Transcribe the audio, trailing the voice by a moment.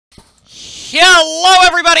Hello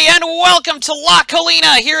everybody and welcome to La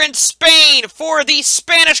Colina here in Spain for the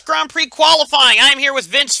Spanish Grand Prix qualifying. I'm here with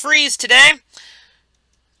Vince Freeze today.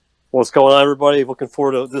 What's going on, everybody? Looking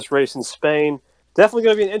forward to this race in Spain. Definitely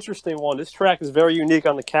going to be an interesting one. This track is very unique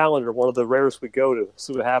on the calendar, one of the rarest we go to.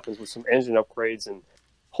 See what happens with some engine upgrades and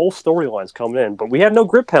whole storylines coming in. But we have no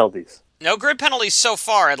grid penalties. No grid penalties so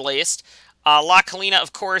far, at least. La Colina,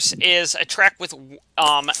 of course, is a track with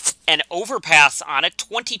an overpass on it,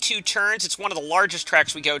 22 turns. It's one of the largest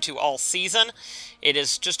tracks we go to all season. It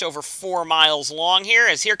is just over 4 miles long here,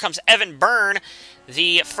 as here comes Evan Byrne,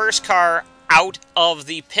 the first car out of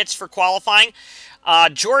the pits for qualifying.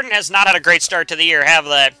 Jordan has not had a great start to the year, have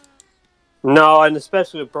they? No, and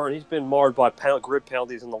especially with Byrne, he's been marred by grid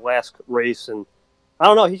penalties in the last race, and I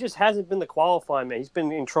don't know, he just hasn't been the qualifying man. He's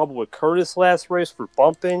been in trouble with Curtis last race for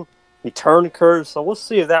bumping. He turned curves, so we'll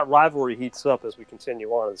see if that rivalry heats up as we continue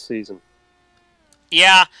on in the season.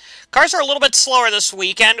 Yeah, cars are a little bit slower this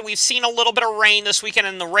weekend. We've seen a little bit of rain this weekend,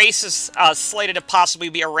 and the race is slated to possibly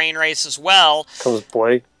be a rain race as well. Comes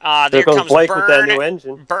Blake. There comes Blake Byrne, with that new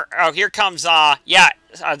engine. Here comes,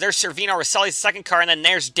 there's Servino Rosselli's second car, and then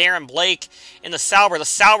there's Darren Blake in the Sauber. The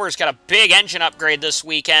Sauber's got a big engine upgrade this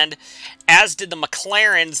weekend, as did the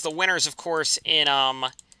McLarens, the winners, of course, in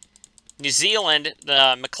New Zealand,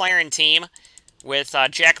 the McLaren team, with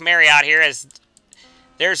Jack Marriott here. As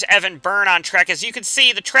there's Evan Byrne on track. As you can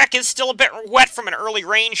see, the track is still a bit wet from an early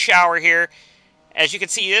rain shower here. As you can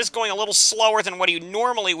see, he is going a little slower than what he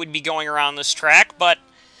normally would be going around this track. But,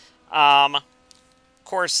 of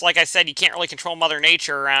course, like I said, you can't really control Mother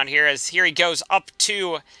Nature around here. As here he goes up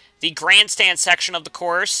to the grandstand section of the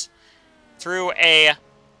course through a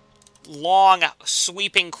long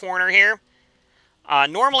sweeping corner here.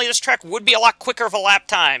 Normally, this track would be a lot quicker of a lap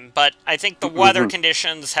time, but I think the weather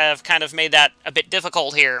conditions have kind of made that a bit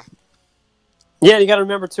difficult here. Yeah, you got to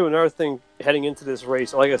remember, too, another thing heading into this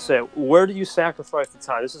race. Like I said, where do you sacrifice the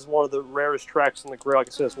time? This is one of the rarest tracks in the grid. Like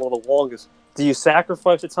I said, it's one of the longest. Do you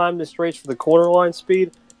sacrifice the time in the straights for the corner line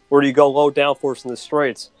speed, or do you go low downforce in the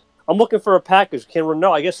straights? I'm looking for a package. Can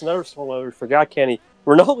Renault, I guess another one we forgot, Kenny.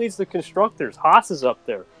 Renault leads the constructors. Haas is up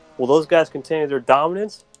there. Will those guys continue their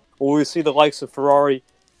dominance? Will we see the likes of Ferrari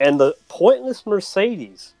and the pointless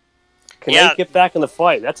Mercedes? Can they get back in the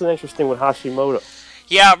fight? That's an interesting one, Hashimoto.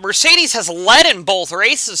 Yeah, Mercedes has led in both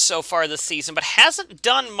races so far this season, but hasn't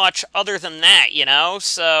done much other than that, you know?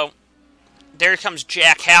 So, there comes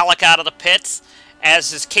Jack Halleck out of the pits,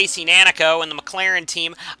 as is Casey Nanico and the McLaren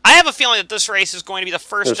team. I have a feeling that this race is going to be the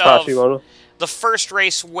first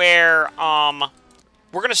race where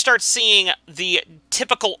we're going to start seeing the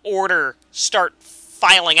typical order start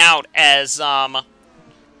filing out as,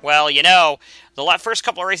 well, you know, the first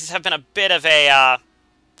couple of races have been a bit of a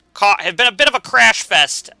crash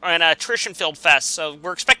fest and a attrition-filled fest. So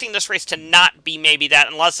we're expecting this race to not be maybe that,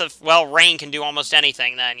 unless rain can do almost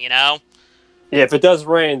anything. Then, you know. Yeah, if it does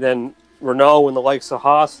rain, then Renault and the likes of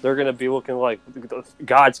Haas, they're going to be looking like the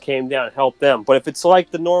gods came down and helped them. But if it's like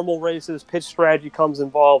the normal races, pitch strategy comes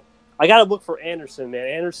involved. I got to look for Anderson, man.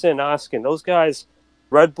 Anderson and Oskin, those guys.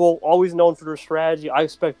 Red Bull, always known for their strategy. I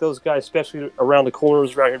expect those guys, especially around the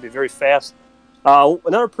corners around here, to be very fast.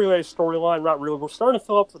 Another pre-race storyline, not really. We're starting to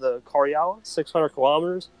fill up for the Cariala, 600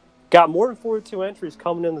 kilometers. Got more than 42 entries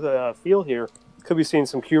coming into the field here. Could be seeing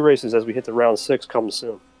some Q races as we hit the round 6 coming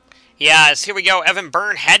soon. Yeah, as here we go. Evan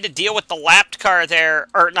Byrne had to deal with the lapped car there,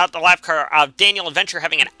 or not the lapped car, Daniel Adventure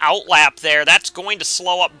having an outlap there. That's going to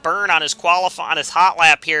slow up Byrne on his hot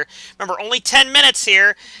lap here. Remember, only 10 minutes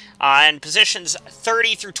here. And positions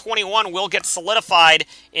 30 through 21 will get solidified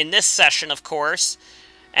in this session, of course.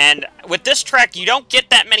 And with this track, you don't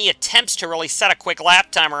get that many attempts to really set a quick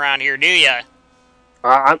lap time around here, do you?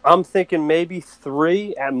 I'm thinking maybe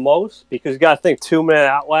 3 at most, because you got to think 2-minute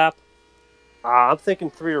outlap. I'm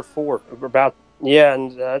thinking 3 or 4. About, yeah,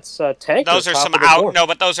 and that's tank. Those are some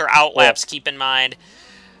but those are outlaps, keep in mind.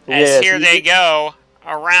 As here they go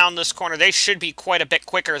around this corner. They should be quite a bit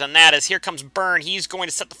quicker than that, as here comes Byrne. He's going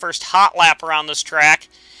to set the first hot lap around this track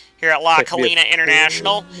here at La Colina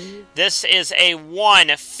International. This is a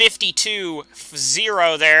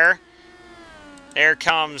 1:52.0 there. There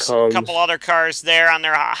comes a couple other cars there on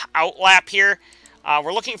their outlap here.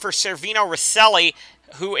 We're looking for Servino Rosselli,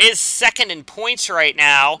 who is second in points right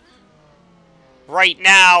now. Right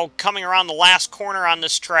now, coming around the last corner on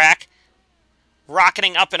this track.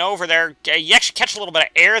 Rocketing up and over there. You actually catch a little bit of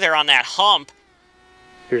air there on that hump.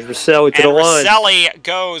 Here's Rosselli to the line. Rosselli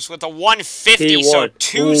goes with a 150, so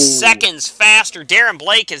 2 seconds faster. Darren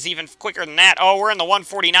Blake is even quicker than that. Oh, we're in the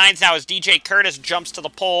 149s now as DJ Curtis jumps to the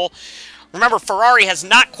pole. Remember, Ferrari has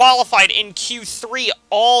not qualified in Q3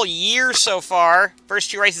 all year so far.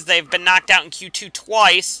 First 2 races, they've been knocked out in Q2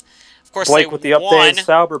 twice. Of course, Blake they with the won. updated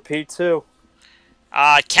Sauber P2.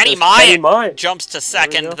 Kenny Myatt jumps to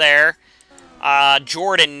second there.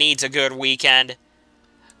 Jordan needs a good weekend.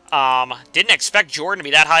 Didn't expect Jordan to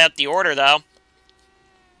be that high up the order, though.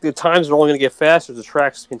 The times are only going to get faster as the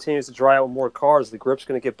track continues to dry out with more cars. The grip's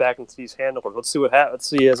going to get back into these handlebars. Let's see what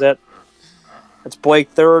happens. Let's see, that's Blake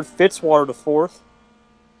third, Fitzwater to fourth,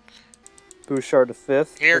 Bouchard to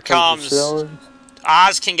fifth. Here comes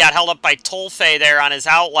Ozkin, got held up by Tolfe there on his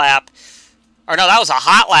out lap. Or no, that was a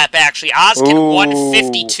hot lap, actually. Ozkin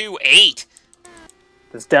 152.8.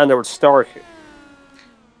 It's down there with Stark.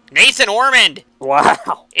 Nathan Ormond.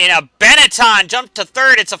 Wow. In a Benetton, jumped to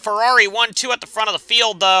third. It's a Ferrari 1-2 at the front of the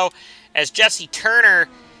field, though, as Jesse Turner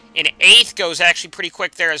in 8th goes actually pretty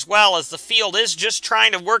quick there as well, as the field is just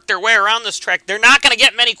trying to work their way around this track. They're not going to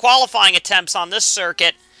get many qualifying attempts on this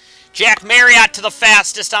circuit. Jack Marriott to the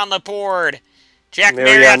fastest on the board. Jack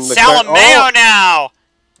Marriott, Salameo now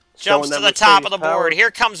jumps to the top of the board.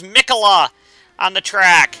 Here comes Mikola on the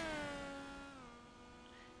track.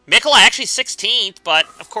 Mikola actually 16th, but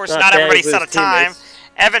of course not everybody set a time.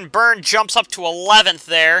 Evan Byrne jumps up to 11th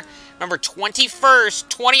there. Remember, 21st,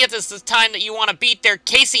 20th is the time that you want to beat there.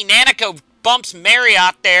 Casey Nanako bumps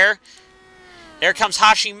Marriott there. There comes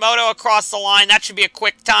Hashimoto across the line. That should be a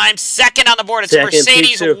quick time. Second on the board. It's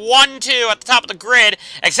Mercedes 1-2 at the top of the grid.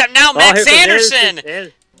 Except now Max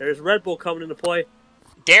Anderson. There's Red Bull coming into play.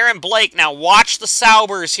 Darren Blake. Now watch the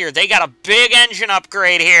Saubers here. They got a big engine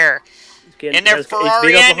upgrade here. In their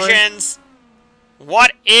Ferrari engines.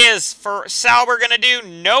 What is Sauber going to do?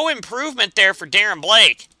 No improvement there for Darren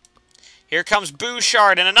Blake. Here comes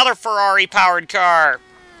Bouchard in another Ferrari-powered car.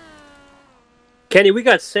 Kenny, we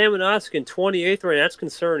got Sam and Oskin 28th right now. That's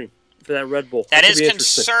concerning for that Red Bull. That is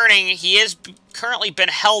concerning. He has currently been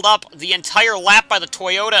held up the entire lap by the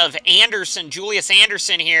Toyota of Anderson, Julius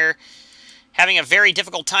Anderson here, having a very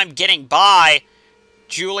difficult time getting by.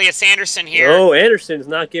 Julius Anderson here. Oh, Anderson's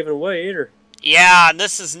not giving away either. Yeah, and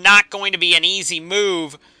this is not going to be an easy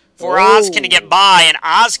move for Ozkin to get by, and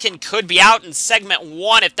Ozkin could be out in segment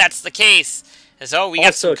 1 if that's the case. As we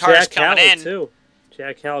got some cars coming in. Too.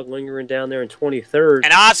 Jack Halleck lingering down there in 23rd.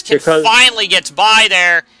 And Ozkin finally gets by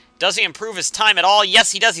there. Does he improve his time at all?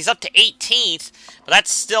 Yes, he does. He's up to 18th, but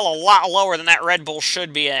that's still a lot lower than that Red Bull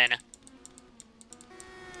should be in.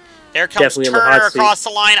 There comes Turner across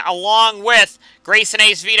the line along with Grayson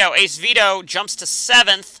Ace Vito. Ace Vito jumps to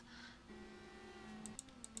 7th.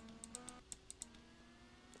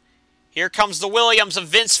 Here comes the Williams of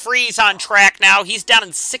Vince Freeze on track now. He's down in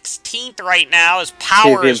 16th right now. His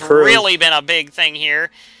power has really been a big thing here.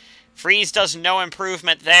 Freeze does no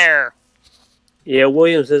improvement there. Yeah,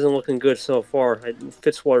 Williams isn't looking good so far.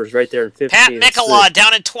 Fitzwater's right there in 15th. Pat Mikola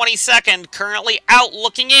down in 22nd, currently out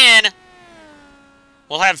looking in.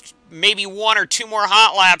 We'll have maybe 1 or 2 more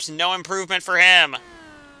hot laps. No improvement for him.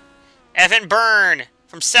 Evan Byrne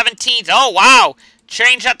from 17th. Oh, wow.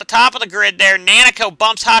 Change at the top of the grid there. Nanako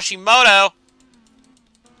bumps Hashimoto.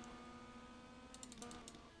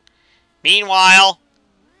 Meanwhile,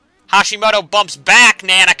 Hashimoto bumps back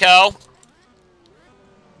Nanako.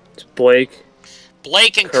 It's Blake.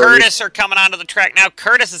 Blake and Curtis are coming onto the track now.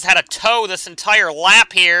 Curtis has had a tow this entire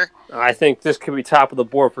lap here. I think this could be top of the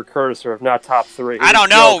board for Curtis, or if not top 3. I don't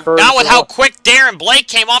know. Not with how quick Darren Blake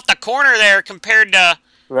came off the corner there compared to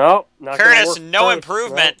Curtis. No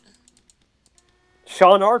improvement. No.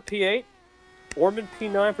 Sean Ard, P8. Ormond,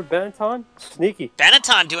 P9 for Benetton. Sneaky.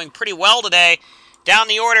 Benetton doing pretty well today. Down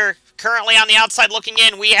the order, currently on the outside looking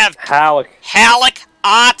in, we have Halleck,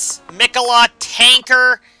 Otts, Mikola,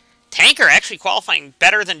 Tanker. Tanker actually qualifying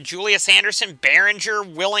better than Julius Anderson,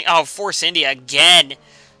 Behringer, Force India again.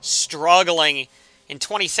 Struggling in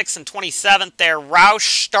 26th and 27th there.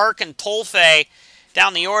 Roush, Stark, and Tolfe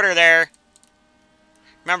down the order there.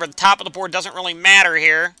 Remember, the top of the board doesn't really matter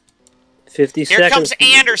here. 50 Here comes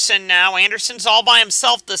Anderson now. Anderson's all by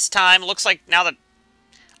himself this time. Looks like now that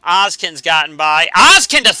Ozkin's gotten by.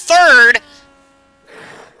 Ozkin to 3rd!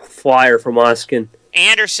 Flyer from Ozkin.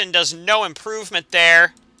 Anderson does no improvement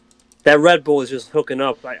there. That Red Bull is just hooking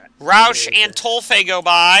up. Roush and Tolfe go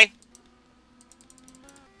by.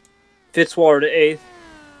 Fitzwater to 8th.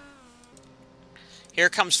 Here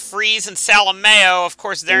comes Freeze and Salameo. Of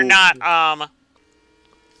course, they're not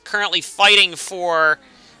currently fighting for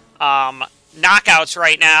knockouts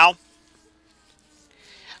right now.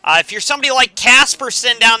 If you're somebody like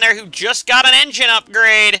Casperson down there who just got an engine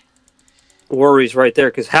upgrade. Worries right there,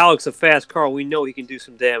 because Halleck's a fast car. We know he can do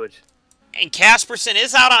some damage. And Casperson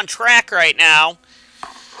is out on track right now.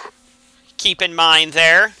 Keep in mind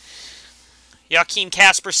there. Joachim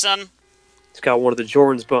Kaspersen. He's got one of the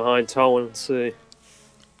Jordans behind towing. Let's see.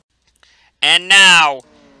 And now,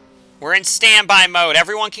 we're in standby mode.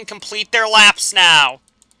 Everyone can complete their laps now.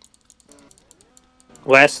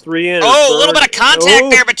 Last 3 in. Oh, a little bit of contact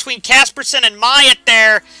there between Kaspersen and Myatt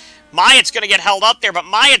there. Myatt's going to get held up there, but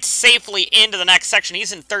Myatt's safely into the next section.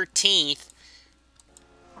 He's in 13th.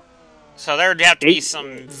 So there would have to be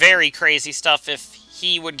some very crazy stuff if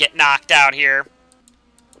he would get knocked out here.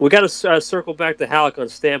 We got to circle back to Halleck on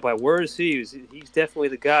standby. Where is he? He's definitely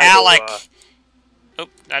the guy. Halleck. Oh,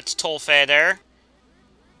 that's Tolfe there.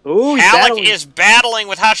 Ooh, Halleck is battling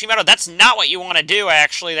with Hashimoto. That's not what you want to do,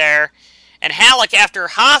 actually, there. And Halleck, after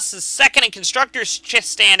Haas's second in Constructors'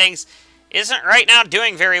 standings, isn't right now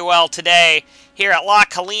doing very well today here at La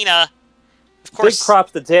Colina. Of course, big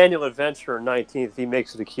props to Daniel Adventure in 19th. He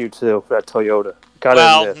makes it a Q2 for that Toyota.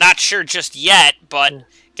 Well, not sure just yet, but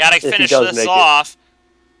got to finish this off.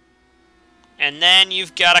 And then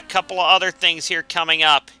you've got a couple of other things here coming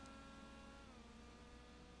up.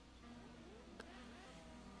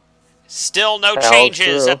 Still no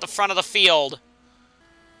changes at the front of the field.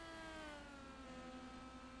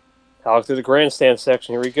 Halleck through the grandstand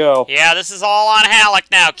section. Here we go. Yeah, this is all on Halleck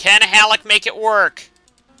now. Can Halleck make it work?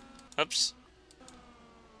 Oops.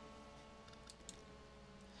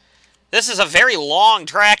 This is a very long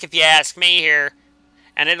track, if you ask me here.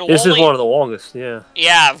 And this is one of the longest, yeah.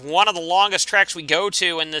 Yeah, one of the longest tracks we go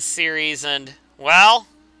to in this series. And, well,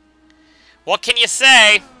 what can you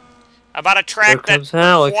say about a track that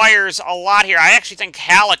requires a lot here? I actually think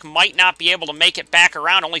Halleck might not be able to make it back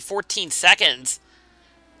around. Only 14 seconds.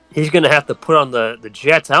 He's going to have to put on the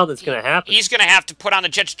jets. I don't think it's going to happen. He's going to have to put on the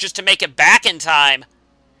jets just to make it back in time.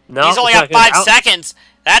 No, he's only got 5 seconds.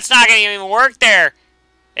 That's not going to even work there.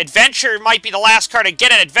 Adventure might be the last car to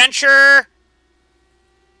get it. Adventure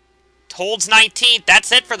holds 19th.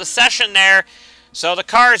 That's it for the session there. So the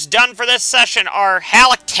cars done for this session are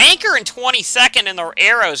Halleck, Tanker in 22nd in the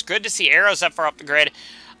Arrows. Good to see Arrows that far up the grid.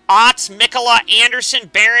 Otts, Mikkola, Anderson,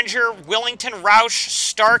 Behringer, Willington, Roush,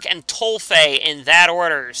 Stark, and Tolfe in that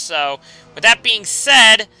order. So, with that being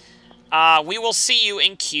said, we will see you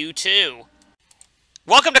in Q2.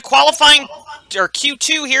 Welcome to qualifying, or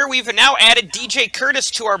Q2 here. We've now added DJ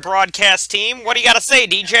Curtis to our broadcast team. What do you got to say,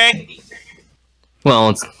 DJ? Well,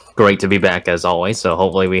 it's great to be back as always, so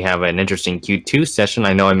hopefully we have an interesting Q2 session.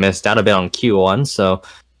 I know I missed out a bit on Q1, so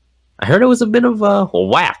I heard it was a bit of a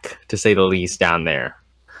whack, to say the least, down there.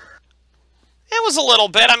 It was a little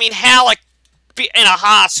bit. I mean, Halleck in a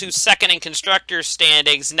Haas, who's second in Constructors'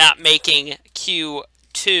 standings, not making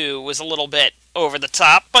Q2 was a little bit over the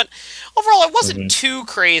top. But overall, it wasn't too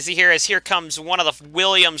crazy here, as here comes one of the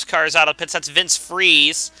Williams cars out of the pits. That's Vince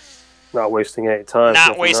Freeze. Not wasting any time.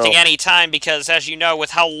 Not wasting any time, because, as you know,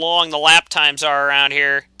 with how long the lap times are around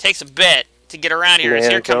here, it takes a bit to get around here. As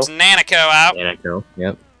here comes Nanico out. Nanico,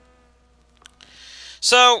 yep.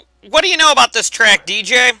 So, what do you know about this track,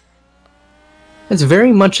 DJ? It's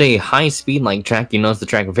very much a high-speed like track. You notice the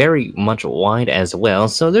track very much wide as well,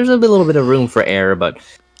 so there's a little bit of room for error, but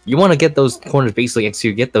you want to get those corners basically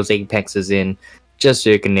executed, get those apexes in, just so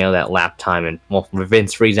you can nail that lap time. And, well,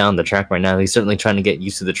 Vince Freeze on the track right now, he's certainly trying to get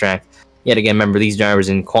used to the track. Yet again, remember, these drivers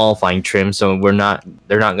in qualifying trim, so they're not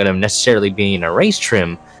going to necessarily be in a race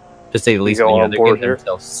trim, to say the least. They're getting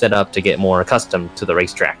themselves set up to get more accustomed to the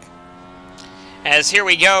racetrack. As here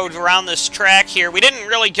we go around this track here. We didn't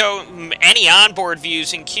really go any onboard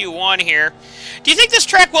views in Q1 here. Do you think this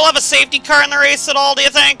track will have a safety car in the race at all, do you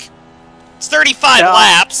think? It's 35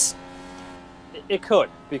 laps. It could,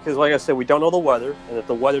 because like I said, we don't know the weather, and if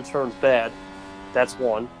the weather turns bad, that's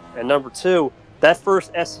one. And number two, that first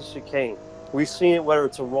S chicane, we've seen it whether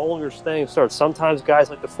it's a rolling or staying start. Sometimes guys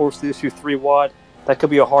like to force the issue 3 wide. That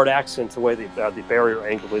could be a hard accident the way the barrier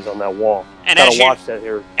angle is on that wall. And gotta watch that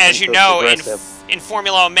here. As you know, in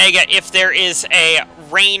Formula Omega, if there is a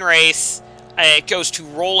rain race, it goes to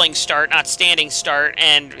rolling start, not standing start,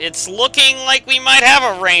 and it's looking like we might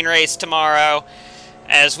have a rain race tomorrow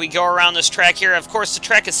as we go around this track here. Of course, the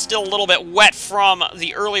track is still a little bit wet from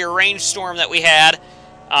the earlier rainstorm that we had.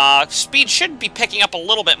 Speed should be picking up a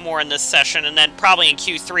little bit more in this session, and then probably in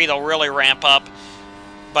Q3 they'll really ramp up.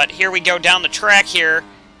 But here we go down the track here.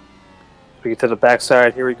 We get to the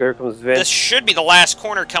backside. Here we go. Here comes Vince. This should be the last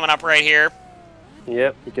corner coming up right here.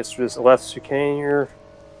 Yep, he gets through this left chicane here.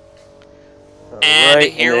 And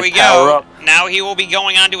here we go. Now he will be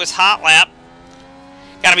going on to his hot lap.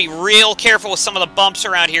 Got to be real careful with some of the bumps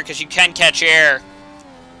around here because you can catch air.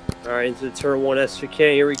 All right, into the turn 1 S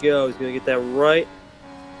chicane. Here we go. He's going to get that right.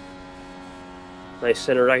 Nice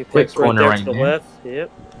center right Quick picks right corner there right to the there. left.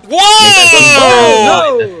 Yep.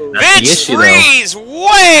 Whoa! No! That's the Vince issue, though. Freeze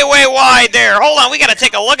way wide there. Hold on, we got to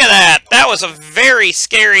take a look at that. That was a very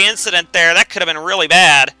scary incident there. That could have been really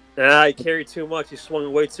bad. He carried too much. He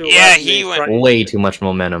swung way too. Yeah, left, he went Way too much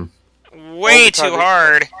momentum. way too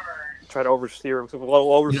hard. Tried to oversteer. Took a little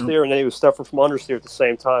oversteer, and then he was suffering from understeer at the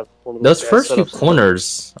same time. Those first few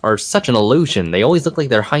corners are such an illusion. They always look like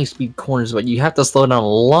they're high-speed corners, but you have to slow down a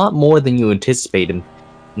lot more than you anticipated.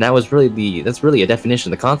 And that was really that's really a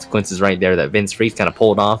definition of the consequences right there that Vince Freeze kind of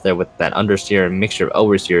pulled off there with that understeer and mixture of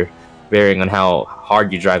oversteer, varying on how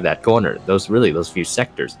hard you drive that corner. Those few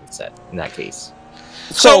sectors in that case.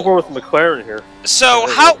 So we're with McLaren here. So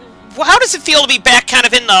how does it feel to be back kind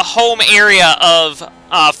of in the home area of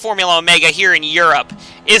Formula Omega here in Europe?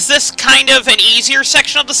 Is this kind of an easier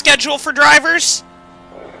section of the schedule for drivers?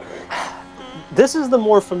 This is the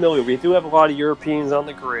more familiar. We do have a lot of Europeans on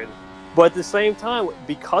the grid. But at the same time,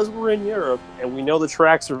 because we're in Europe and we know the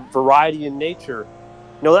tracks are variety in nature,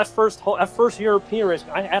 that first European race,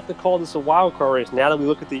 I have to call this a wild card race. Now that we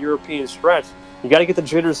look at the European stretch, you got to get the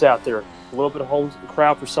jitters out there. A little bit of home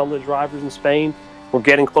crowd for some of the drivers in Spain. We're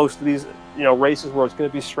getting close to these, races where it's going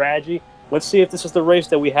to be strategy. Let's see if this is the race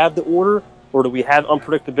that we have the order, or do we have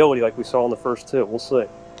unpredictability like we saw in the first two? We'll see.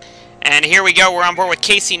 And here we go. We're on board with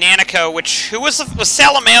Casey Nanico, was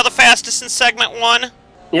Salameo the fastest in segment 1?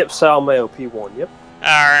 Yep, Salameo P1. Yep. All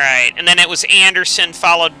right, and then it was Anderson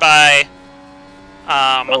followed by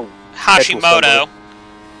Hashimoto.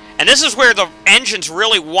 And this is where the engines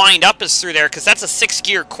really wind up is through there, because that's a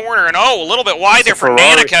 6-gear corner, and a little bit wide there for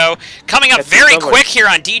Nanico. Coming up very quick here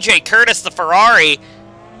on DJ Curtis, the Ferrari.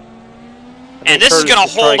 And this is going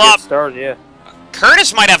to hold up.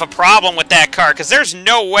 Curtis might have a problem with that car, because there's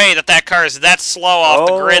no way that car is that slow off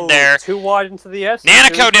the grid there. Too wide into the S.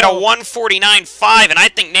 Nanico did a 149.5, and I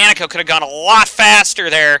think Nanico could have gone a lot faster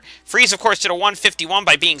there. Freeze, of course, did a 151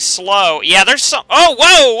 by being slow. Yeah, there's some... Oh,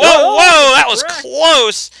 whoa! That was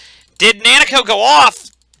close. Did Nanico go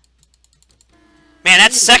off? Man,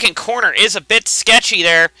 that second corner is a bit sketchy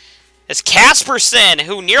there. It's Casperson,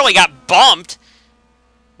 who nearly got bumped.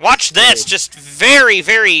 Watch this. Just very,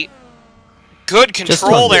 very... good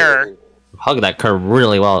control there. Hug that curve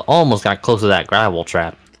really well. Almost got close to that gravel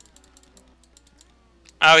trap.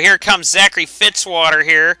 Oh, here comes Zachary Fitzwater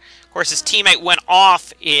here. Of course, his teammate went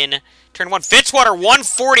off in turn 1. Fitzwater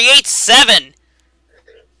 148.7.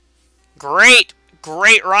 Great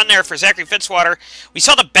run there for Zachary Fitzwater. We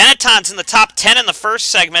saw the Benettons in the top 10 in the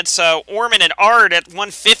first segment, so Orman and Ard at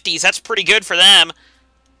 150s. That's pretty good for them.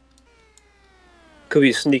 Could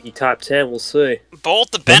be a sneaky top 10, we'll see.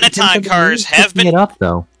 Both the Benetton cars have been... it up,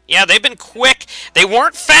 though. Yeah, they've been quick. They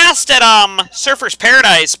weren't fast at Surfer's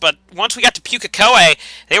Paradise, but once we got to Pukekohe,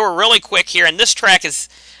 they were really quick here. And this track is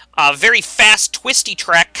a very fast, twisty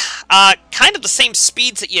track. Kind of the same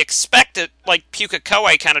speeds that you expect at, like,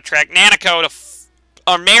 Pukekohe kind of track. Nanico to...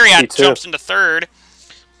 Marriott P2. jumps into third.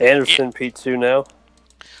 Anderson P2 now.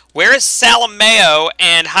 Where is Salameo?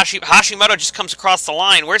 And Hashimoto just comes across the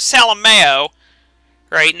line. Where's Salameo?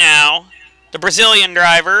 Right now, the Brazilian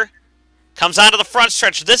driver comes onto the front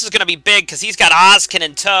stretch. This is going to be big because he's got Ozkin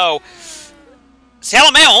in tow.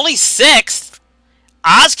 Salameo only 6th.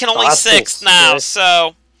 Ozkin only 6th now,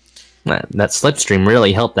 so... That slipstream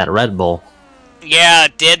really helped that Red Bull. Yeah,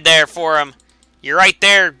 it did there for him. You're right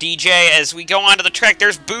there, DJ. As we go onto the track,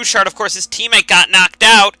 there's Bouchard. Of course, his teammate got knocked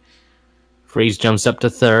out. Freeze jumps up to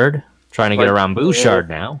 3rd, trying to get around Bouchard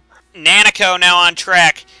now. Nanico now on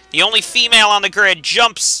track. The only female on the grid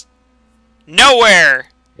jumps nowhere.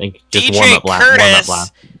 Just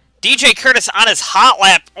DJ Curtis on his hot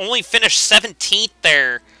lap only finished 17th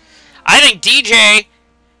there. I think DJ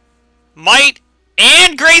might,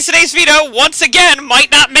 and Grayson Ace Vito once again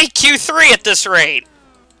might not make Q3 at this rate.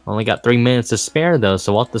 Only got 3 minutes to spare though,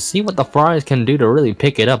 so we'll have to see what the Ferraris can do to really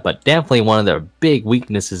pick it up. But definitely one of their big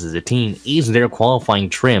weaknesses as a team is their qualifying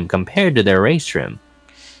trim compared to their race trim.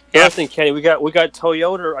 Yeah, I think Kenny, we got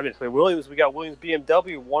Toyota. I mean, Williams. We got Williams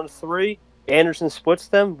BMW 1-3. Anderson splits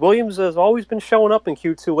them. Williams has always been showing up in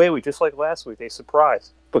Q2 lately, just like last week. They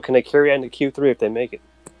surprised, but can they carry on to Q3 if they make it?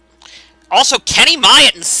 Also, Kenny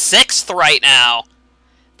Myatt in 6th right now.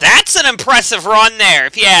 That's an impressive run there,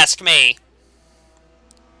 if you ask me.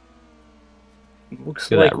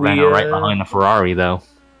 Looks like that Renault right behind the Ferrari, though.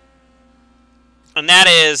 And that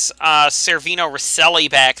is Servino Rosselli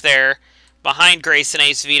back there. Behind Grayson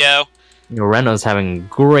Ace Vito. Renault's having a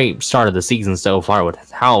great start of the season so far with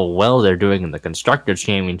how well they're doing in the Constructors'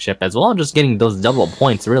 Championship, as well as just getting those double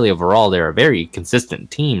points. Really, overall, they're a very consistent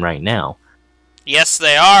team right now. Yes,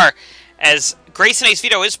 they are. As Grayson Ace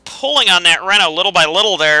Vito is pulling on that Renault little by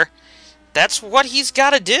little there. That's what he's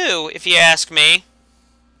got to do, if you ask me.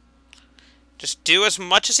 Just do as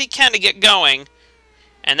much as he can to get going,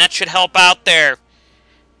 and that should help out there.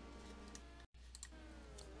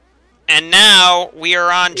 And now we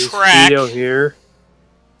are on track. Vito here.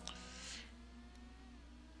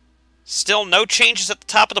 Still no changes at the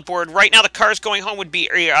top of the board. Right now the cars going home would be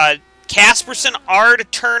Casperson,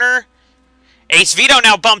 Ard, Turner. Ace Vito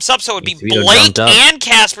now bumps up, so it would be Blake and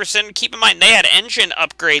Casperson. Keep in mind, they had engine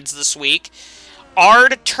upgrades this week.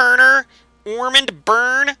 Ard, Turner, Ormond,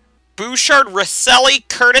 Byrne, Bouchard, Rosselli,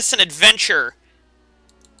 Curtis, and Adventure.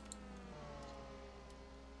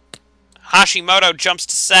 Hashimoto jumps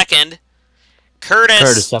to second.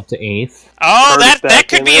 Curtis up to 8th. Oh, that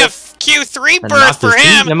could be a Q3 berth for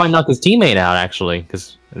him. That might knock his teammate out, actually,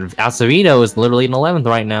 because Acevedo is literally in 11th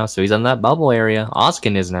right now, so he's in that bubble area.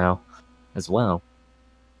 Oskin is now, as well.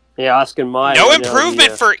 Yeah, Oskin might. No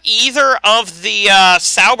improvement for either of the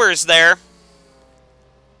Saubers there.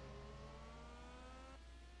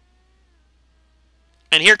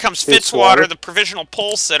 And here comes Fitzwater, the provisional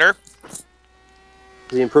pole sitter.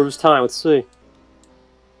 Does he improve his time? Let's see.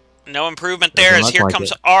 No improvement there, as here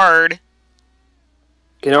comes Ard.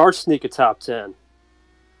 Can Ard sneak a top 10?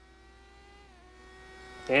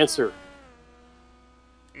 Answer.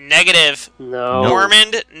 Negative. No.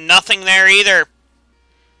 Normand, nothing there either.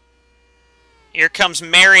 Here comes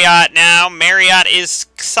Marriott now. Marriott is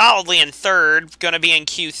solidly in 3rd, going to be in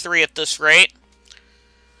Q3 at this rate.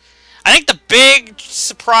 I think the big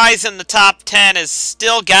surprise in the top 10 is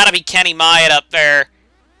still got to be Kenny Myatt up there.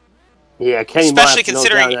 Yeah, Kenny especially Myatt,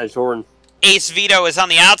 considering no doubt, Ace Vito is on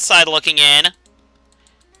the outside looking in.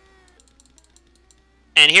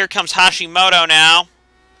 And here comes Hashimoto now.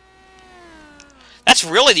 That's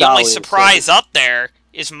really the only surprise up there,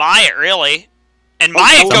 is Myatt, really. And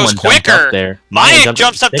Myatt goes quicker. Myatt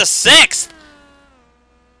jumps up to 6th.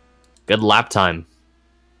 Good lap time.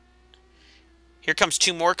 Here comes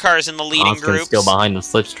 2 more cars in the leading group. Still behind the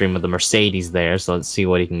slipstream of the Mercedes there, so let's see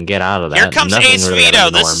what he can get out of that. Here comes Ace Vito.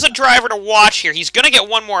 This is a driver to watch here. He's going to get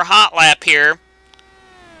one more hot lap here.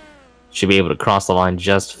 Should be able to cross the line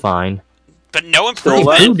just fine. But no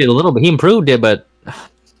improvement. He improved it a little bit. He improved it, but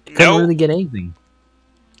couldn't really get anything.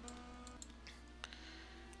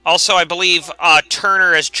 Also, I believe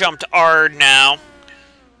Turner has jumped Ard now.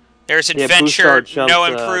 There's Adventure, no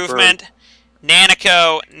improvement.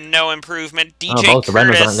 Nanico, no improvement. DJ both the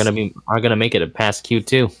runners Curtis are gonna make it past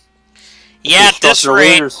Q2. Yeah, at this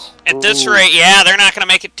rate, yeah, they're not gonna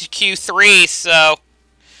make it to Q3. So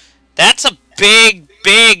that's a big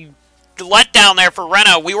letdown there for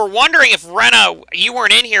Renault. We were wondering if Renault, you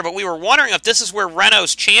weren't in here, but we were wondering if this is where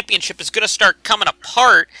Renault's championship is going to start coming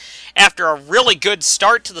apart after a really good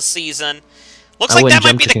start to the season. Looks like that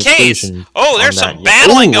might be the case. Oh, there's some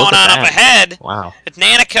battling going on up ahead. Wow. With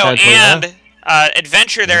Nanico and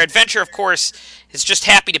Adventure there. Adventure, of course, is just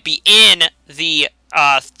happy to be in the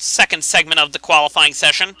second segment of the qualifying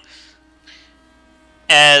session.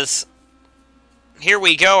 As here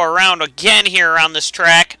we go around again here around this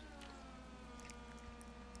track.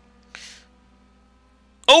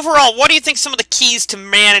 Overall, what do you think some of the keys to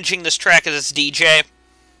managing this track is, DJ?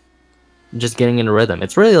 Just getting in a rhythm.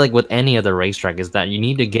 It's really like with any other racetrack, is that you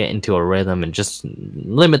need to get into a rhythm and just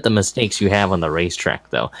limit the mistakes you have on the racetrack,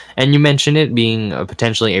 though. And you mentioned it being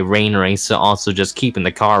potentially a rain race, so also just keeping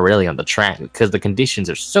the car really on the track, because the conditions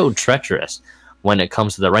are so treacherous when it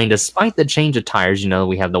comes to the rain. Despite the change of tires, you know,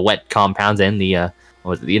 we have the wet compounds and the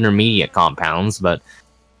intermediate compounds, but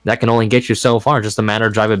that can only get you so far. Just a matter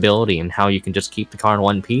of drivability and how you can just keep the car in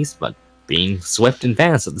one piece, but being swift and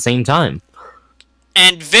fast at the same time.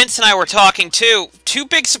 And Vince and I were talking, too. 2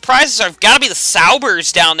 big surprises have got to be the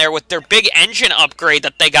Saubers down there with their big engine upgrade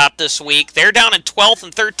that they got this week. They're down in 12th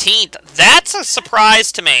and 13th. That's a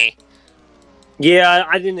surprise to me. Yeah,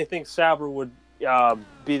 I didn't think Sauber would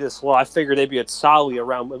be this low. I figured they'd be at solidly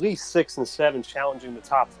around at least 6 and 7, challenging the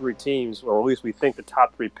top 3 teams, or at least we think the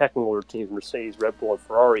top 3 pecking order teams, Mercedes, Red Bull, and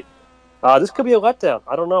Ferrari. This could be a letdown.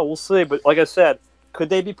 I don't know. We'll see. But like I said, could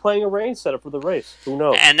they be playing a rain setup for the race? Who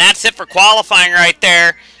knows? And that's it for qualifying right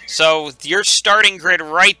there. So your starting grid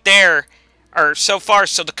right there, or so far.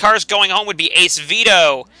 So the cars going home would be Ace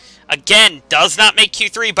Vito. Again, does not make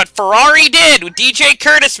Q3, but Ferrari did. DJ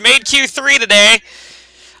Curtis made Q3 today.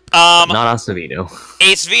 Not Acevedo.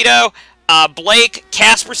 Ace Vito, Blake,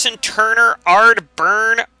 Casperson, Turner, Ard,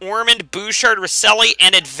 Byrne, Ormond, Bouchard, Rosselli,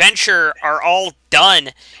 and Adventure are all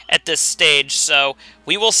done at this stage. So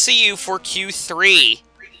we will see you for Q3.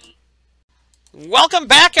 Welcome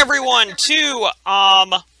back, everyone, to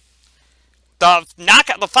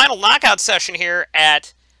the final knockout session here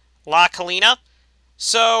at La Colina.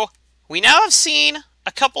 So we now have seen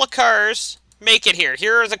a couple of cars make it here.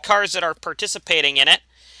 Here are the cars that are participating in it.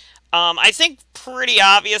 I think pretty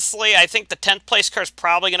obviously, I think the 10th place car is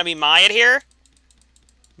probably going to be Myatt here.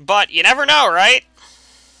 But you never know, right?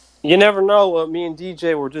 You never know. Me and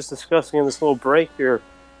DJ were just discussing in this little break here.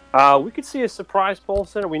 We could see a surprise pole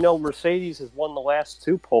center. We know Mercedes has won the last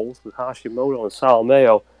 2 poles with Hashimoto and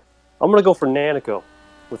Salomeo. I'm going to go for Nanico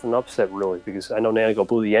with an upset, really, because I know Nanico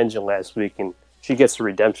blew the engine last week, and she gets the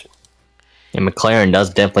redemption. And McLaren does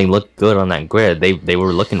definitely look good on that grid. They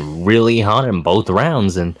were looking really hot in both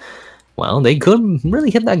rounds, and, well, they could really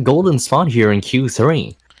hit that golden spot here in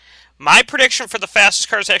Q3. My prediction for the fastest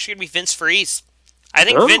car is actually going to be Vince Friese. I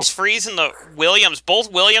think Vince Friese and the Williams,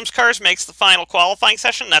 both Williams cars, makes the final qualifying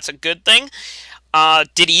session. That's a good thing.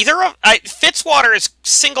 Did either of... Fitzwater has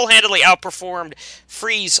single-handedly outperformed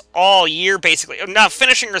Friese all year, basically. Now,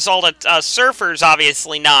 finishing result at Surfers,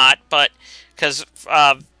 obviously not, but because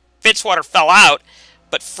Fitzwater fell out.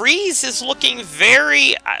 But Friese is looking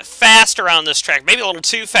very fast around this track. Maybe a little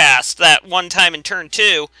too fast that one time in Turn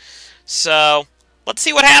 2. So, let's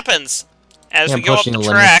see what happens as we go up the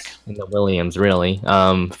track. In the Williams, really.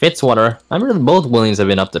 Fitzwater, I mean, both Williams have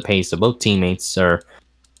been up to pace, so both teammates are...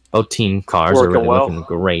 Both team cars are really looking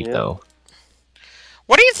great, though.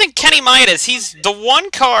 What do you think Kenny Myatt is? He's the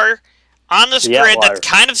one car on this grid that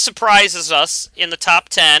kind of surprises us in the top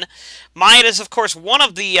 10. Myatt is, of course, one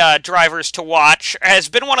of the drivers to watch, has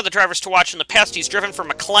been one of the drivers to watch in the past. He's driven for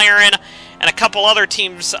McLaren and a couple other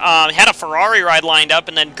teams. Had a Ferrari ride lined up,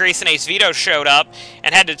 and then Grayson Ace Vito showed up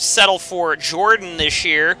and had to settle for Jordan this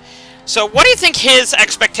year. So what do you think his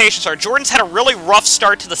expectations are? Jordan's had a really rough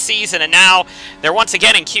start to the season, and now they're once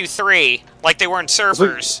again in Q3, like they were in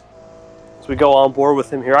Surfers. As we go on board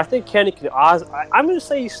with him here, I think Kenny can... I'm going to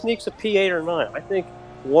say he sneaks a P8 or 9. I think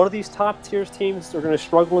one of these top-tier teams are going to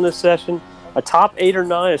struggle in this session. A top 8 or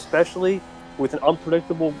 9, especially with an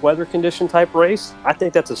unpredictable weather condition type race, I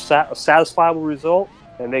think that's a satisfiable result,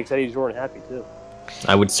 and makes Eddie Jordan happy, too.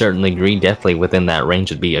 I would certainly agree. Definitely within that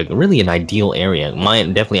range would be really an ideal area.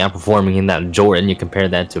 Myatt definitely outperforming in that Jordan. You compare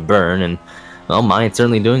that to Byrne, and well, Myatt's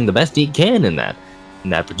certainly doing the best he can in that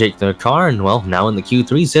particular car. And well, now in the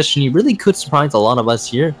Q3 session, he really could surprise a lot of us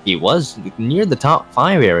here. He was near the top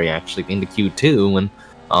 5 area actually in the Q2, and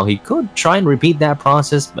well, he could try and repeat that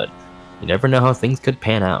process, but you never know how things could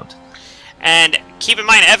pan out. And keep in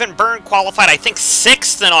mind, Evan Byrne qualified, I think,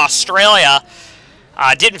 6th in Australia.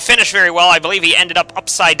 Didn't finish very well. I believe he ended up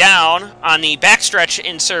upside down on the backstretch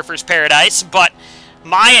in Surfers Paradise. But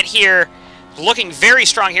Myatt here looking very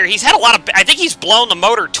strong here. He's had a lot of... I think he's blown the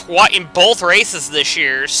motor in both races this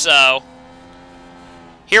year. So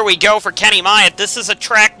here we go for Kenny Myatt. This is a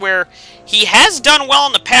track where he has done well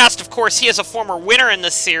in the past. Of course, he is a former winner in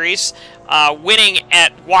this series, winning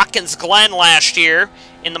at Watkins Glen last year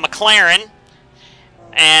in the McLaren.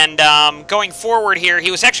 And going forward here,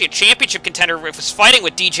 he was actually a championship contender. He was fighting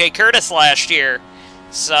with DJ Curtis last year.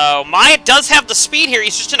 So Myatt does have the speed here.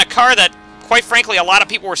 He's just in a car that, quite frankly, a lot of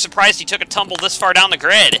people were surprised he took a tumble this far down the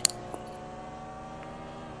grid.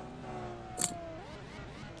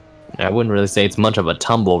 I wouldn't really say it's much of a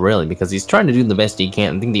tumble, really, because he's trying to do the best he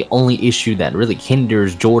can. I think the only issue that really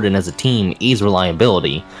hinders Jordan as a team is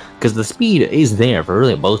reliability, because the speed is there for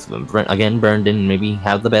really both of them. Again, Byrne didn't maybe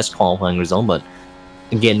have the best qualifying result, but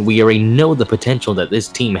again, we already know the potential that this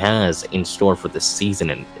team has in store for this season,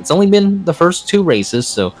 and it's only been the first 2 races,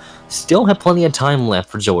 so still have plenty of time left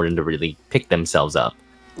for Jordan to really pick themselves up.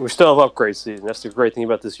 We still have upgrade season. That's the great thing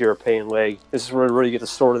about this European leg. This is where you really get to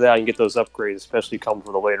sort it out and get those upgrades, especially coming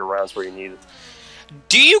from the later rounds where you need it.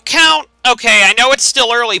 Do you count... Okay, I know it's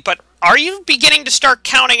still early, but are you beginning to start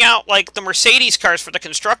counting out, like, the Mercedes cars for the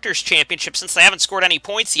Constructors' Championship since they haven't scored any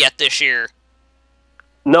points yet this year?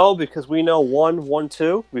 No, because we know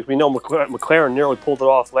 1-1-2. We know McLaren nearly pulled it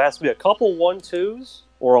off last week. A couple 1-2s,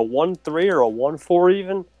 or a 1-3, or a 1-4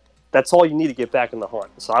 even, that's all you need to get back in the hunt.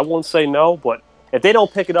 So I won't say no, but if they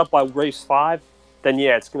don't pick it up by race 5, then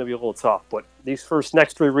yeah, it's going to be a little tough. But these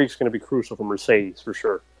next 3 weeks are going to be crucial for Mercedes, for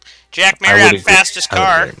sure. Jack Marriott, fastest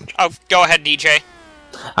car. Oh, go ahead, DJ.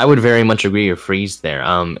 I would very much agree with Friese there.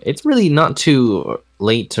 It's really not too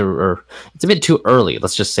late or it's a bit too early,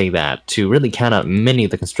 let's just say that, to really count out many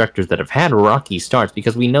of the constructors that have had rocky starts,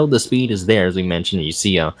 because we know the speed is there, as we mentioned. You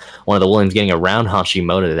see one of the Williams getting around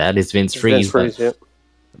Hashimoto. That is Vince Friese. Yep.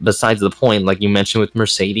 Besides the point, like you mentioned with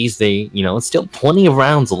Mercedes, it's still plenty of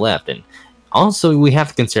rounds left. And also we have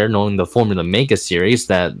to consider, knowing the Formula Mega Series,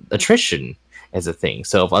 that attrition is a thing.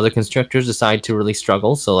 So if other constructors decide to really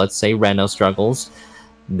struggle, so let's say Renault struggles,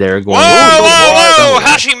 they're going... Whoa!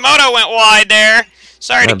 Hashimoto went wide there.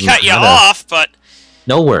 Sorry to cut you off, but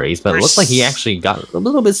No worries, but it looks like he actually got a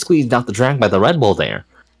little bit squeezed off the track by the Red Bull there.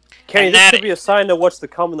 Kenny, this could be a sign of what's to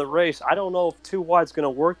come in the race. I don't know if too wide's going to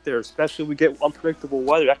work there, especially if we get unpredictable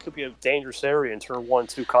weather. That could be a dangerous area in turn 1 and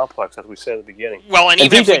 2 complex, as we said at the beginning. Well, and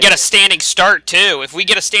even if we get a standing start, too. If we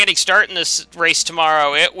get a standing start in this race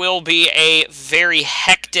tomorrow, it will be a very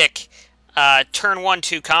hectic turn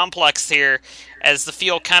 1-2 complex here as the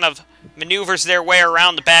field kind of maneuvers their way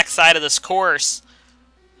around the backside of this course.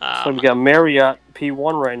 So we got Marriott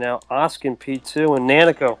P1 right now, Oskin P2, and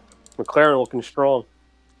Nanico. McLaren looking strong.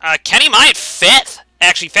 Kenny Myatt 5th,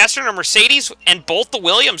 actually faster than a Mercedes and both the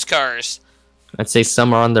Williams cars. I'd say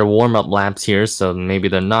some are on their warm-up laps here, so maybe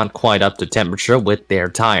they're not quite up to temperature with their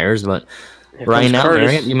tires, but right now,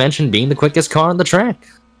 Marriott, you mentioned being the quickest car on the track.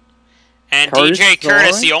 And DJ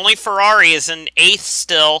Curtis, the only Ferrari, is in 8th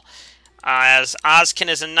still, as Oskin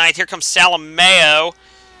is in 9th. Here comes Salameo.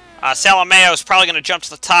 Salameo is probably going to jump to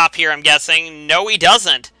the top here, I'm guessing. No, he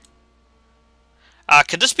doesn't.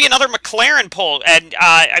 Could this be another McLaren pole? And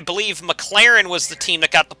I believe McLaren was the team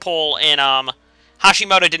that got the pole in...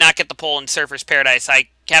 Hashimoto did not get the pole in Surfers Paradise. I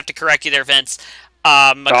have to correct you there, Vince.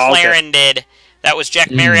 McLaren did. That was Jack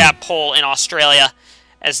Marriott pole in Australia.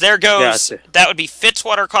 As there goes, that would be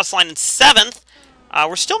Fitzwater across the line in 7th.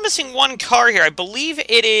 We're still missing one car here. I believe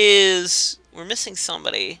it is... We're missing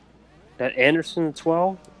somebody. That Anderson at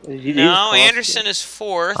 12? No, Anderson is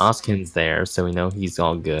 4th. Oskin's there, so we know he's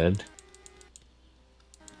all good.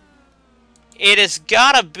 It has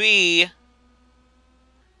got to be...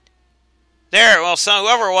 There, well, so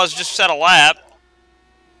whoever it was just set a lap.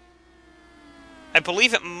 I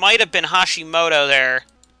believe it might have been Hashimoto there.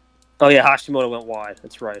 Oh, yeah, Hashimoto went wide.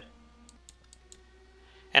 That's right.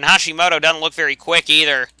 And Hashimoto doesn't look very quick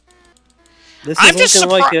either. I'm just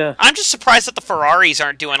surprised that the Ferraris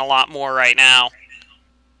aren't doing a lot more right now.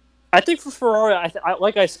 I think for Ferrari,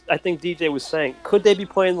 I think DJ was saying, could they be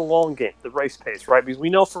playing the long game, the race pace, right? Because we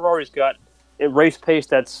know Ferrari's got a race pace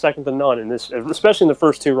that's second to none in this, especially in the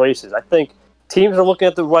first 2 races. I think teams are looking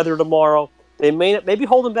at the weather tomorrow. They may be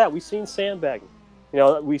holding back. We've seen sandbagging.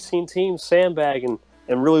 We've seen teams sandbag and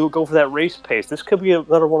really go for that race pace. This could be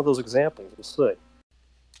another one of those examples. We'll see.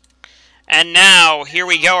 And now, here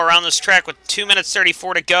we go around this track with 2 minutes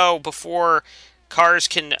 34 to go before cars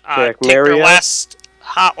can take their last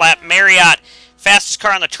hot lap. Marriott, fastest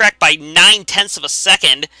car on the track by 9/10 of a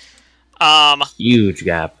second. Huge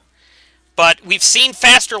gap. But we've seen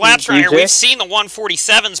faster laps around here. We've seen the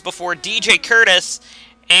 147s before. DJ Curtis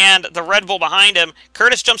and the Red Bull behind him.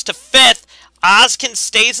 Curtis jumps to 5th. Oskin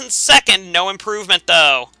stays in 2nd. No improvement,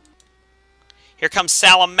 though. Here comes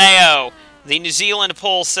Salameo, the New Zealand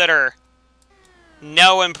pole sitter.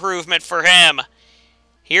 No improvement for him.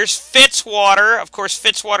 Here's Fitzwater. Of course,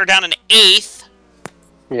 Fitzwater down in 8th.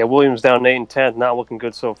 Yeah, Williams down 8 and 10th. Not looking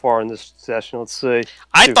good so far in this session. Let's see.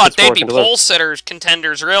 I thought they'd be pole sitters,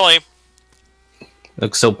 contenders, really.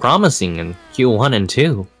 Looks so promising in Q1 and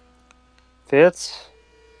 2. Fitz?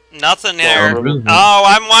 Nothing there. Oh,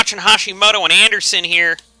 I'm watching Hashimoto and Anderson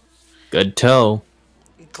here. Good toe.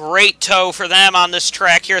 Great toe for them on this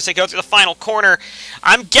track here as they go through the final corner.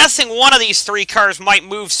 I'm guessing one of these 3 cars might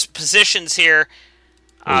move positions here.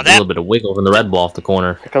 A little bit of wiggle from the Red Bull off the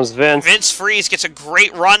corner. Here comes Vince. Vince Freeze gets a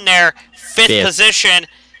great run there. 5th position.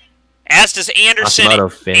 As does Anderson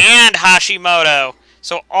and Hashimoto.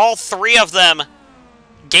 So all 3 of them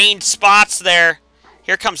gained spots there.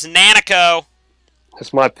 Here comes Nanico.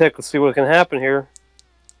 That's my pick. Let's see what can happen here.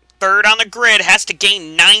 3rd on the grid, has to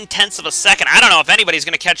gain 9/10 of a second. I don't know if anybody's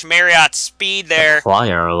going to catch Marriott's speed there. A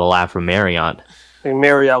flyer of a lap from Marriott. I think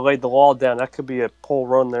Marriott laid the wall down. That could be a pole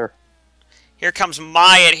run there. Here comes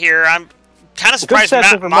Myatt here. I'm kind of surprised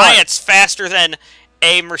Myatt's faster than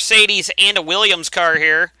a Mercedes and a Williams car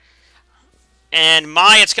here. And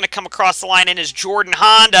Myatt's going to come across the line in his Jordan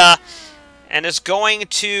Honda and is going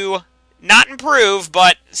to not improve,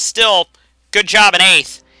 but still good job in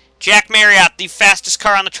 8th. Jack Marriott, the fastest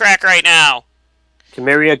car on the track right now. Can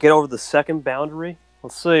Marriott get over the 2nd boundary?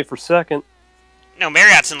 Let's see, for 2nd. No,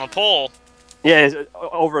 Marriott's in the pole. Yeah,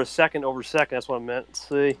 over a second. That's what I meant. Let's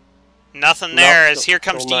see. Nothing there, as here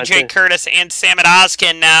comes DJ Curtis and Samit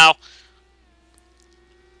Oskin now.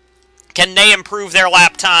 Can they improve their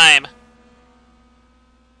lap time?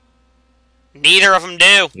 Neither of them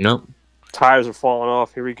do. Nope. Tires are falling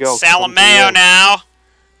off. Here we go. Salameo now.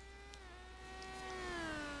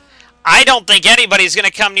 I don't think anybody's going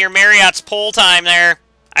to come near Marriott's pole time there.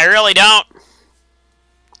 I really don't.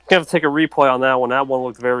 Gonna have to take a replay on that one. That one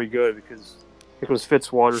looked very good because it was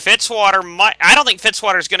Fitzwater. Fitzwater might. I don't think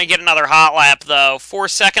Fitzwater's going to get another hot lap though. 4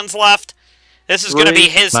 seconds left. This is going to be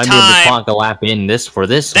his time. Might be able to clock a lap in for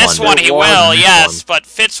this one. This one he will, yes. But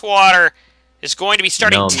Fitzwater is going to be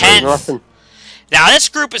starting No, 10th. Nothing. Now, this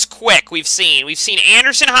group is quick, we've seen. We've seen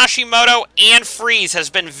Anderson, Hashimoto, and Freeze has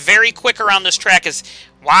been very quick around this track.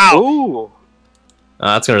 Wow. Ooh.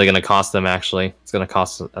 That's really going to cost them, actually. That's going to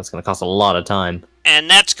cost a lot of time. And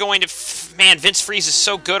that's going to... Man, Vince Freeze is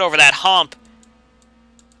so good over that hump.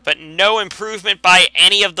 But no improvement by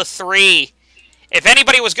any of the three. If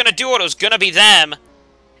anybody was going to do it, it was going to be them.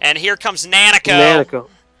 And here comes Nanico. Nanico.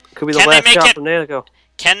 Could be the last shot for Nanico.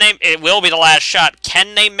 Can they... It will be the last shot.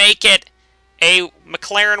 Can they make it a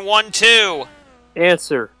McLaren 1-2?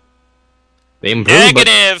 Answer. They improved,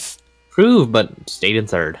 Negative. but stayed in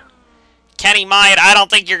third. Kenny might. I don't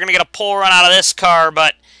think you're going to get a pole run out of this car,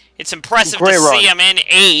 but it's impressive to see him in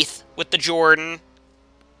 8th with the Jordan.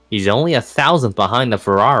 He's only 1,000th behind the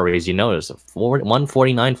Ferrari, as you notice.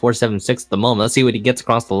 149.476 at the moment. Let's see what he gets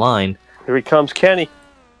across the line. Here he comes, Kenny.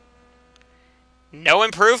 No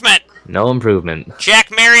improvement. No improvement. Jack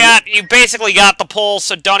Marriott, you basically got the pole,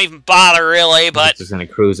 so don't even bother, really. But just going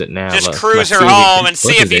to cruise it now. Just cruise her home and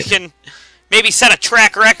see if you can maybe set a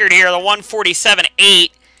track record here. The 147.8.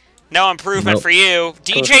 No improvement for you.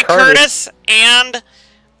 DJ Curtis and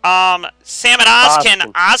Sam and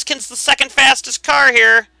Oskin. Oskin's the second fastest car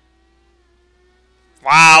here.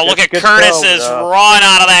 Wow, look at Curtis's run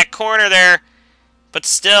out of that corner there. But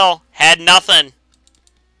still, had nothing.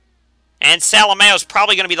 And Salameo's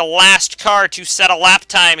probably going to be the last car to set a lap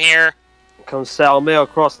time here. Here comes Salameo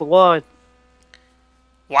across the line.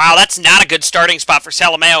 Wow, that's not a good starting spot for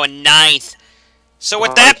Salameo in 9th. So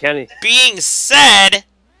with that being said...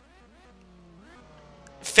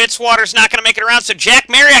 Fitzwater's not going to make it around, so Jack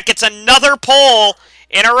Marriott gets another pole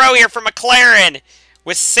in a row here for McLaren,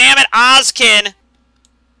 with Sam and Oskin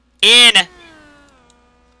in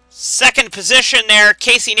 2nd position there,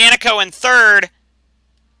 Casey Nanico in 3rd.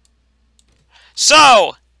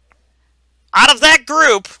 So, out of that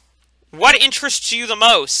group, what interests you the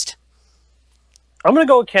most? I'm going to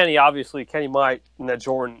go with Kenny, obviously. Kenny might in that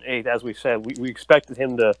Jordan 8th, as we said. We expected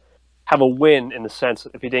him to have a win in the sense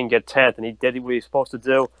if he didn't get 10th, and he did what he was supposed to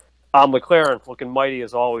do. McLaren looking mighty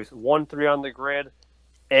as always. 1-3 on the grid.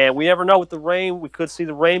 And we never know with the rain. We could see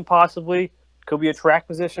the rain possibly. Could be a track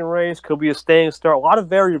position race. Could be a staying start. A lot of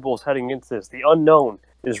variables heading into this. The unknown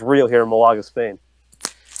is real here in Malaga, Spain.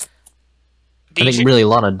 I think really a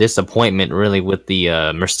lot of disappointment really with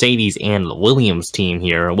the Mercedes and Williams team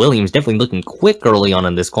here. Williams definitely looking quick early on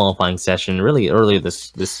in this qualifying session, really early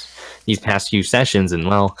these past few sessions, and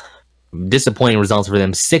well, disappointing results for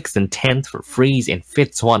them. 6th and 10th for Freeze and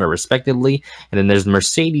Fitzwater respectively. And then there's the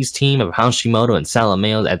Mercedes team of Hashimoto and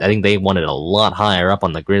Salameo. I think they wanted a lot higher up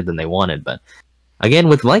on the grid than they wanted. But again,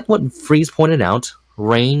 with like what Freeze pointed out,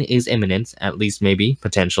 rain is imminent, at least maybe,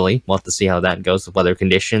 potentially. We'll have to see how that goes with weather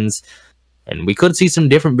conditions. And we could see some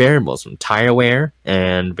different variables from tire wear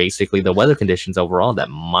and basically the weather conditions overall that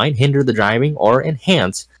might hinder the driving or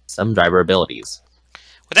enhance some driver abilities.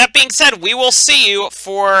 With that being said, we will see you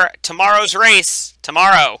for tomorrow's race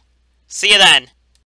tomorrow. See you then.